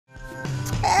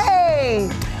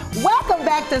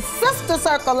like the Sister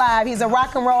Circle Live. He's a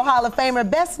rock and roll Hall of Famer,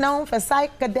 best known for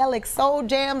psychedelic soul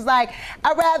jams like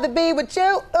I'd Rather Be With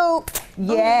You, ooh,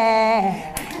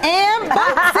 yeah, and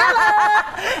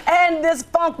Bootzilla. And this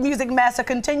funk music master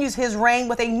continues his reign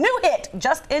with a new hit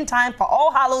just in time for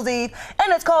All Hallows Eve,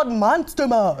 and it's called Monster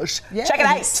Mash. Yes. Check it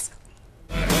out.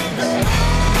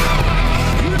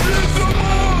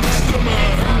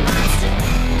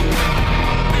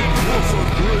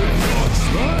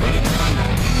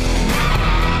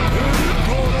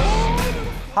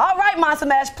 All right, Monster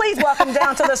Mash, please welcome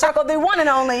down to the circle the one and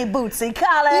only Bootsy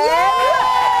Collins. Yes!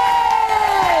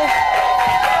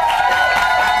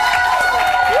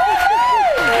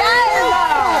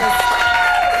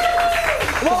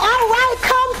 Well, all right,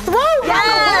 come through.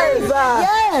 Yes.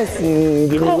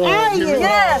 How are you?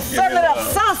 Yes, serve it up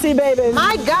saucy, baby.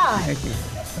 My God. Thank you.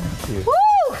 Thank you.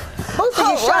 Woo!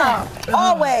 Bootsy, you sharp.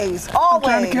 Always, always. I'm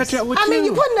trying to catch up with you. I mean,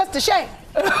 you're putting us to shame.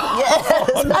 Yes.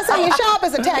 I say you're sharp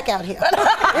as a tack out here.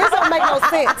 This don't make no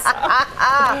sense.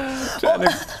 Trying to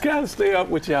kind of stay up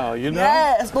with y'all, you know?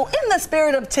 Yes, well, in the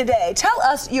spirit of today, tell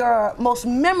us your most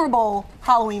memorable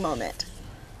Halloween moment.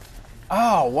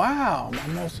 Oh, wow.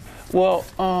 Well,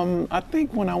 I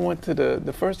think when I went to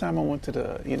the first time I went to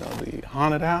the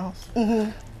haunted house,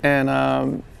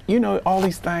 and you know, all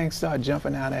these things start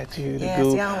jumping out at you.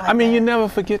 I mean, you never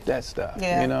forget that stuff,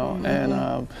 you know?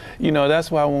 And, you know, that's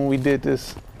why when we did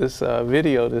this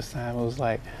video this time, it was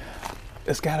like,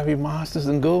 it's got to be monsters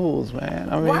and ghouls, man.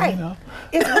 I mean, you know.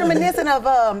 It's reminiscent of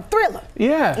Thriller.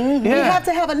 Yeah, yeah. We have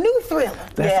to have a new Thriller.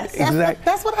 That's exactly.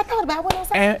 That's what I thought about when I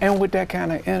was like. And with that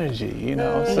kind of energy, you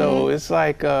know. So it's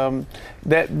like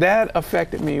that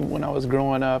affected me when I was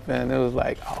growing up, and it was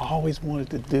like I always wanted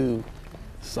to do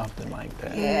something like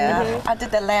that. Yeah, I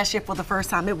did that last year for the first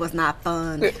time. It was not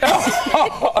fun. It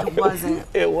wasn't.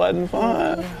 It wasn't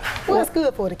fun. Well, it's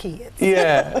good for the kids.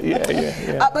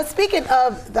 Yeah. But speaking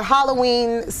of the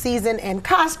Halloween season and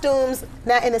costumes,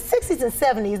 now in the 60s and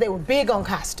 70s, they were big on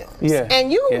costumes. Yeah.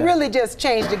 And you really just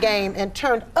changed the game and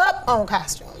turned up on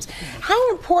costumes. How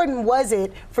important was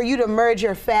it for you to merge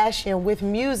your fashion with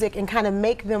music and kind of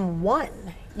make them one?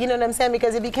 You know what I'm saying?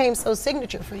 Because it became so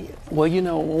signature for you. Well, you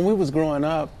know, when we was growing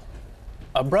up,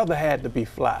 a brother had to be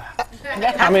fly.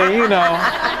 I mean,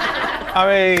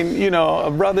 you know, a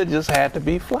brother just had to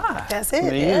be fly. That's it. I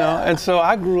mean, you know, and so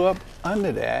I grew up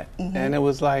under that, and it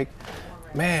was like,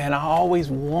 man, I always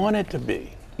wanted to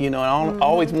be. You know, I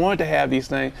always wanted to have these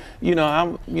things. You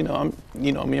know,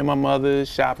 me and my mother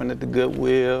shopping at the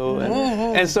Goodwill,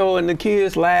 and so the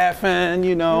kids laughing,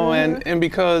 you know, and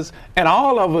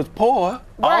all of us poor,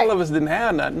 all of us didn't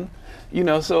have nothing, you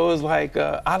know. So it was like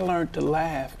I learned to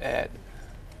laugh at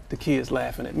the kids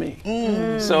laughing at me.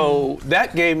 So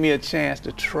that gave me a chance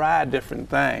to try different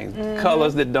things,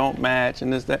 colors that don't match,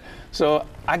 and this that. So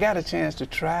I got a chance to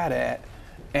try that,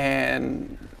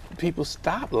 and people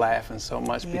stopped laughing so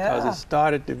much because it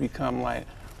started to become like,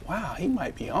 wow, he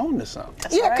might be on to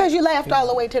something. Yeah, because you laughed all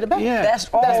the way to the bank. Yeah. That's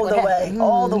all the way,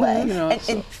 all the way. You know,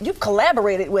 and you've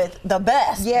collaborated with the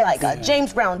best, like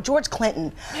James Brown, George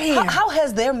Clinton. How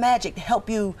has their magic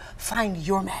helped you find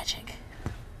your magic?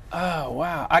 Oh,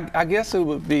 wow. I guess it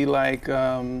would be like,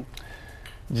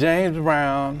 James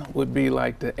Brown would be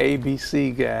like the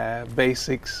ABC guy,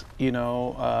 basics, you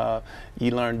know,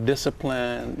 you learn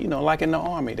discipline, you know, like in the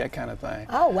Army, that kind of thing.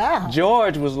 Oh, wow.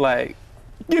 George was like,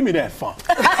 give me that funk.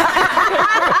 Yes.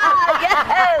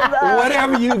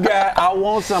 Whatever you got, I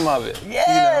want some of it.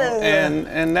 Yes. You know?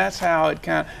 And that's how it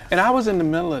kind of, and I was in the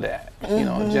middle of that, you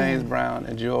know, James Brown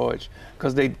and George,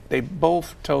 because they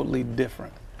both totally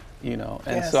different, you know,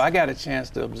 and so I got a chance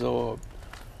to absorb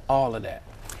all of that.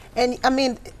 And I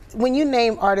mean, when you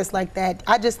name artists like that,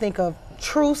 I just think of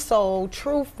true soul,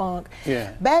 true funk.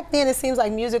 Yeah. Back then, it seems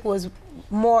like music was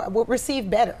received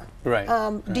better. Right.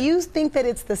 Do you think that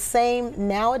it's the same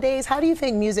nowadays? How do you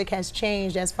think music has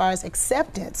changed as far as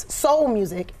acceptance, soul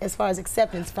music, as far as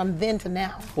acceptance from then to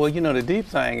now? Well, you know, the deep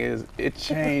thing is it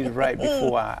changed right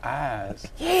before our eyes.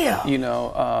 Yeah. You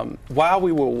know, while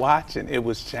we were watching, it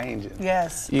was changing.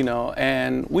 Yes. You know,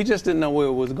 and we just didn't know where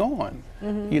it was going.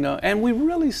 You know, and we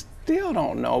really still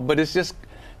don't know, but it's just,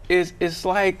 it's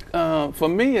like, for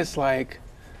me, it's like,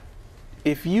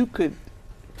 if you could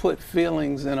put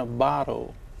feelings in a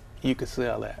bottle, you could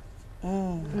sell that.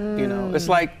 You know, it's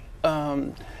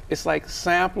like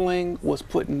sampling was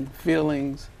putting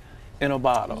feelings in a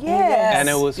bottle, and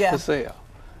it was for sale.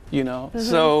 You know,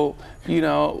 so you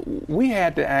know, we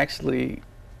had to actually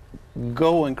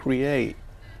go and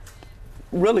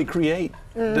really create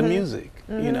the music.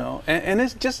 You know, and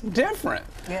it's just different.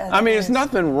 I mean, it's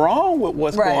nothing wrong with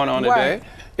what's going on today.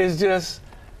 It's just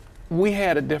we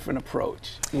had a different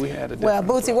approach. Well,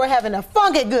 Bootsy, we're having a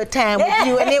funky good time with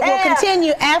you, and it will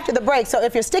continue after the break. So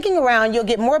if you're sticking around, you'll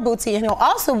get more Bootsy, and he'll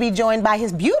also be joined by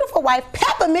his beautiful wife,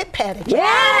 Peppermint Patty.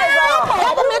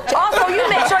 Peppermint. Also, you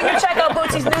make sure you check out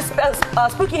Bootsy's new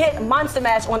spooky hit, Monster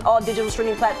Mash, on all digital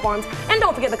streaming platforms. And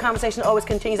don't forget, the conversation always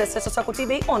continues at Sister Circle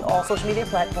TV on all social media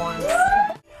platforms.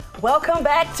 Welcome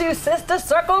back to Sister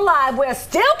Circle Live. We're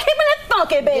still keeping it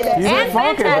funky, baby, and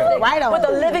fantastic, right on. with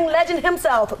the living legend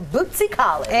himself, Bootsy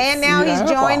Collins. And now he's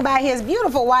joined by his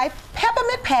beautiful wife,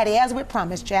 Peppermint Patty, as we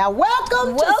promised, child.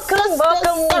 Welcome to Sister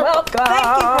Circle.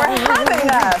 Thank you for having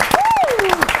us.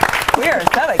 We are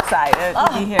so excited to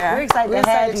be here. We're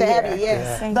excited to have you,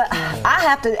 yes. But I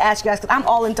have to ask you guys, because I'm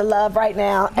all into love right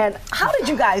now, and how did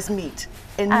you guys meet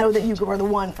and know that you were the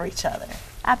one for each other?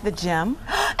 At the gym.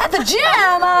 At the gym?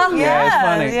 Yeah, it's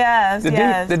funny.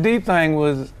 Yes, The deep thing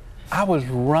was, I was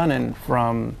running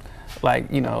from,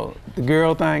 like, you know, the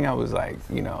girl thing. I was like,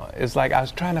 you know, it's like I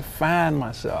was trying to find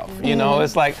myself. You know,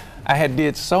 it's like I had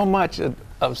did so much of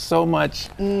so much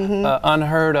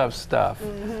unheard of stuff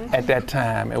at that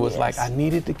time. It was like I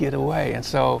needed to get away, and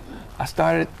so I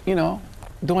started, you know,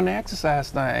 doing the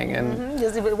exercise thing and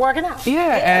just working out.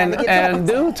 Yeah, and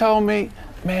dude told me,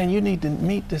 man, you need to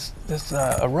meet this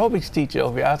aerobics teacher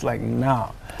over here. I was like,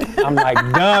 no. I'm like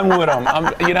done with him.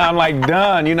 I'm like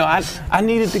done. You know, I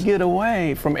needed to get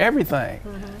away from everything.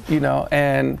 You know,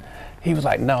 and he was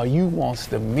like, no, you wants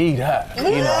to meet her.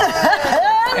 You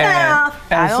know.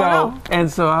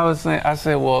 And so I was saying, I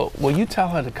said, well, you tell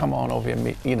her to come on over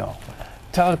here.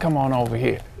 Tell her to come on over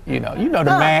here. You know the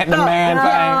man thing. And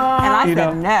I said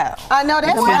no. I know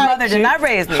that's my mother did not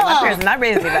raise me. My parents did not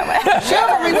raise me that way.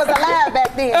 Chivalry was alive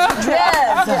back then.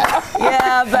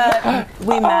 Yeah, but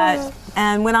we met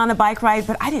and went on a bike ride,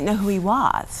 but I didn't know who he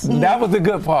was. That was the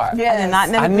good part. I did not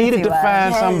know who I needed to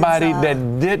find somebody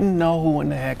that didn't know who in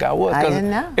the heck I was. I didn't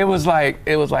know. It was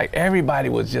like everybody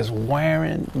was just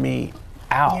wearing me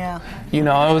out. Yeah. You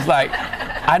know, it was like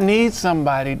I need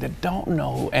somebody that don't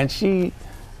know who. And she,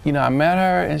 you know, I met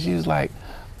her and she was like,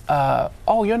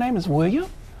 oh, your name is William?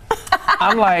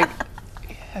 I'm like,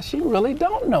 yeah, she really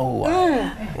don't know who I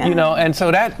am. You know, and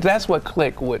so that's what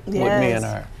clicked with me and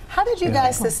her. How did you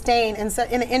guys sustain in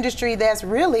an industry that's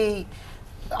really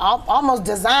almost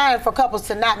designed for couples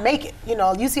to not make it? You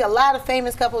know, you see a lot of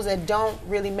famous couples that don't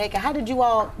really make it. How did you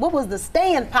all, what was the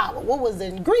staying power? What was the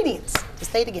ingredients to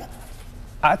stay together?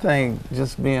 I think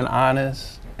just being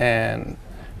honest and,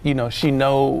 you know, she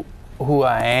know who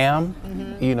I am,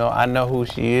 you know, I know who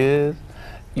she is,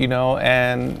 you know,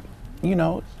 and, you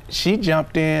know, she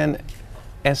jumped in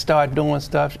and started doing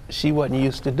stuff she wasn't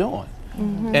used to doing.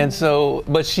 And so,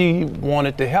 but she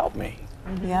wanted to help me.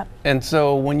 Yep. And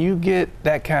so when you get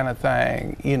that kind of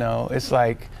thing, you know, it's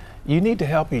like, you need to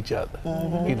help each other,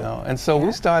 you know. And so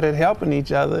we started helping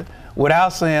each other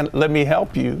without saying, let me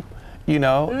help you, you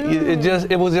know.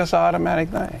 It was just an automatic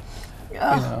thing. You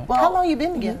know. Well, how long you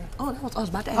been together? Oh, I was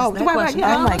about to ask that question.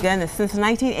 Oh my goodness, since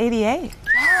 1988.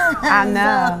 I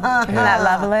know. Isn't that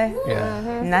lovely?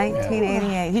 Yeah.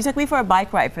 1988. He took me for a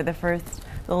bike ride for the first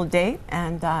little date,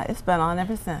 and it's been on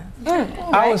ever since.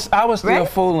 I was still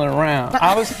fooling around.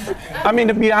 I mean,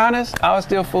 to be honest, I was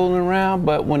still fooling around,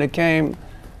 but when it came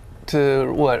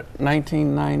to, what,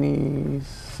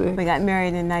 1996? We got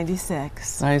married in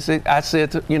 96. 96, I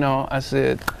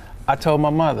said, I told my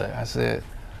mother, I said,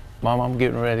 Mom, I'm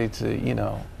getting ready to, you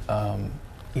know,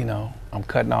 I'm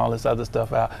cutting all this other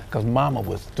stuff out because Mama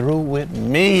was through with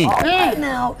me.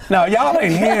 Now y'all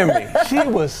ain't hearing me. She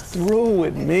was through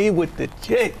with me with the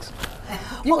chicks.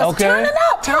 You was turning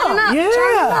up.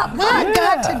 Yeah. My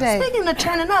God, today. Speaking of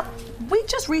turning up, we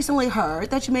just recently heard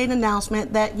that you made an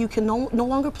announcement that you can no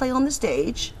longer play on the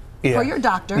stage for your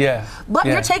doctor. Yeah. But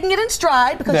you're taking it in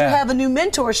stride because you have a new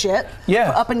mentorship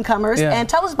for up-and-comers. Yeah. And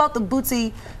tell us about the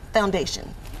Bootsy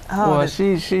Foundation. Well,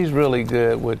 she's really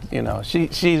good with, you know,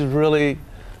 she's really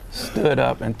stood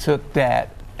up and took that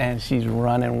and she's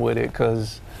running with it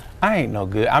because I ain't no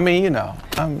good. I mean, you know,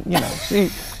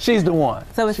 she's the one.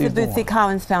 So it's the Bootsy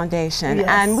Collins Foundation.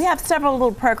 And we have several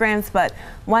little programs, but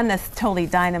one that's totally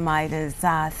dynamite is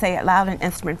Say It Loud, an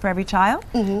instrument for every child.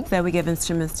 So we give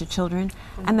instruments to children.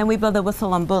 And then we blow the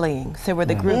whistle on bullying. So we're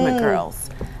the grooming girls.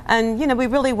 And, you know, we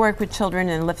really work with children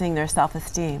and lifting their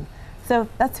self-esteem. So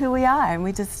that's who we are, and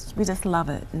we just love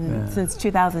it. And since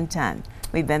 2010,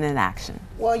 we've been in action.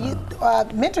 Well,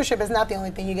 mentorship is not the only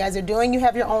thing you guys are doing. You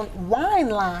have your own wine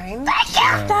line.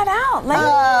 Check that out.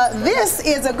 This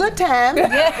is a good time.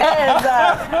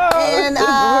 And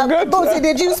Bootsy,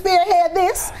 did you spearhead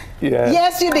this? Yes.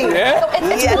 Yes, you did. Yeah. So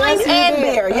it's Yes, wine you and did.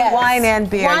 beer, yes. Wine and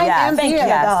beer, Wine yes. and beer,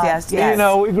 Yes, dog. yes, yes. You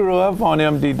know, we grew up on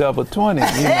MD double 20. You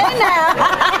know,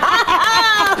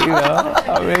 you know,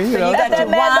 I mean, you know. You got your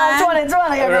Mad Dog wine.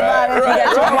 2020, everybody.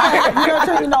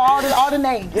 You know all the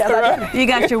names. You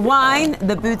got your wine,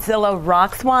 the Bootzilla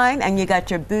Rocks wine, and you got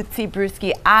your Bootsy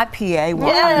Brewski IPA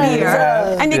Yes.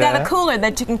 beer. And you got Yeah. a cooler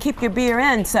that you can keep your beer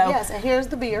in. So Yes, and here's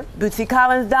the beer.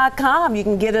 BootsyCollins.com, you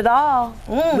can get it all.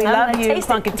 We love you, Taste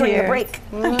it during the Funketeers. break.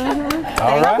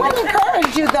 All right. What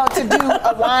encouraged you, though, to do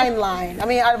a wine line? I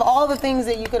mean, out of all the things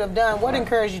that you could have done, what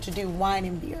encouraged you to do wine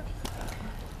and beer?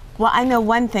 Well, I know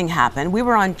one thing happened. We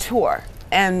were on tour,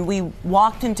 and we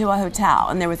walked into a hotel,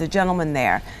 and there was a gentleman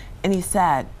there, and he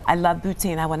said, I love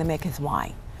Bootsy, and I want to make his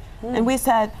wine. And we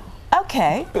said,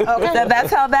 okay. So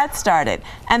that's how that started.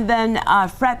 And then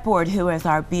Fretboard, who is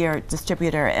our beer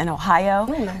distributor in Ohio,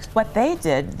 what they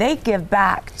did, they give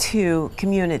back to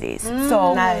communities.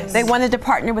 So they wanted to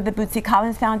partner with the Bootsy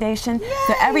Collins Foundation.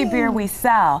 So every beer we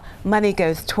sell, money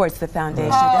goes towards the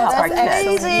foundation to help our that's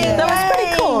kids. amazing. So it's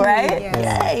pretty cool, right?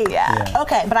 Yes. Yeah.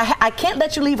 Okay, but I can't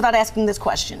let you leave without asking this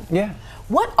question. Yeah.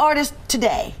 What artists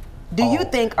today do you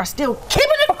think are still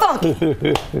keeping it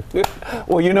funky?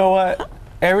 Well, you know what?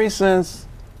 Ever since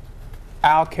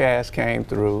Outkast came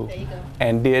through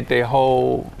and did their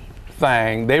whole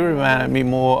thing, they reminded me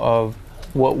more of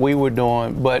what we were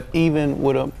doing, but even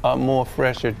with a more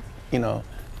fresher, you know,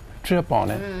 trip on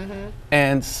it.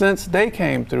 And since they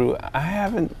came through, I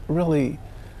haven't really.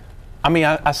 I mean,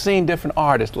 I've seen different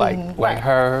artists like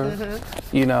her,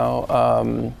 you know.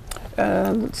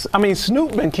 I mean,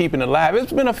 Snoop been keeping it alive.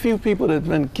 It's been a few people that's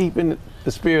been keeping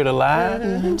the spirit alive.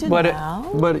 But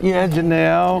yeah,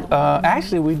 Janelle.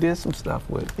 Actually, we did some stuff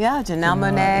with. Yeah, Janelle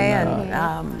Monáe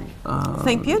and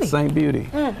St. Beauty. St. Beauty.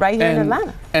 Right here in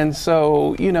Atlanta. And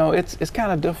so, you know, it's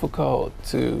kind of difficult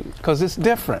because it's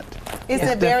different. It's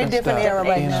a very different stuff, era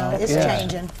right you now. know? It's Yeah.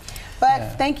 changing.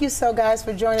 But thank you so, guys,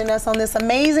 for joining us on this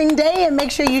amazing day. And make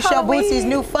sure you show Bootsy's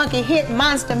new funky hit,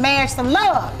 Monster Mash, some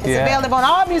love. It's available on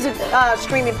all music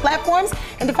streaming platforms.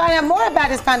 And to find out more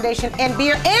about his foundation and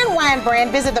beer and wine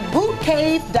brand, visit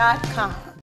thebootcave.com.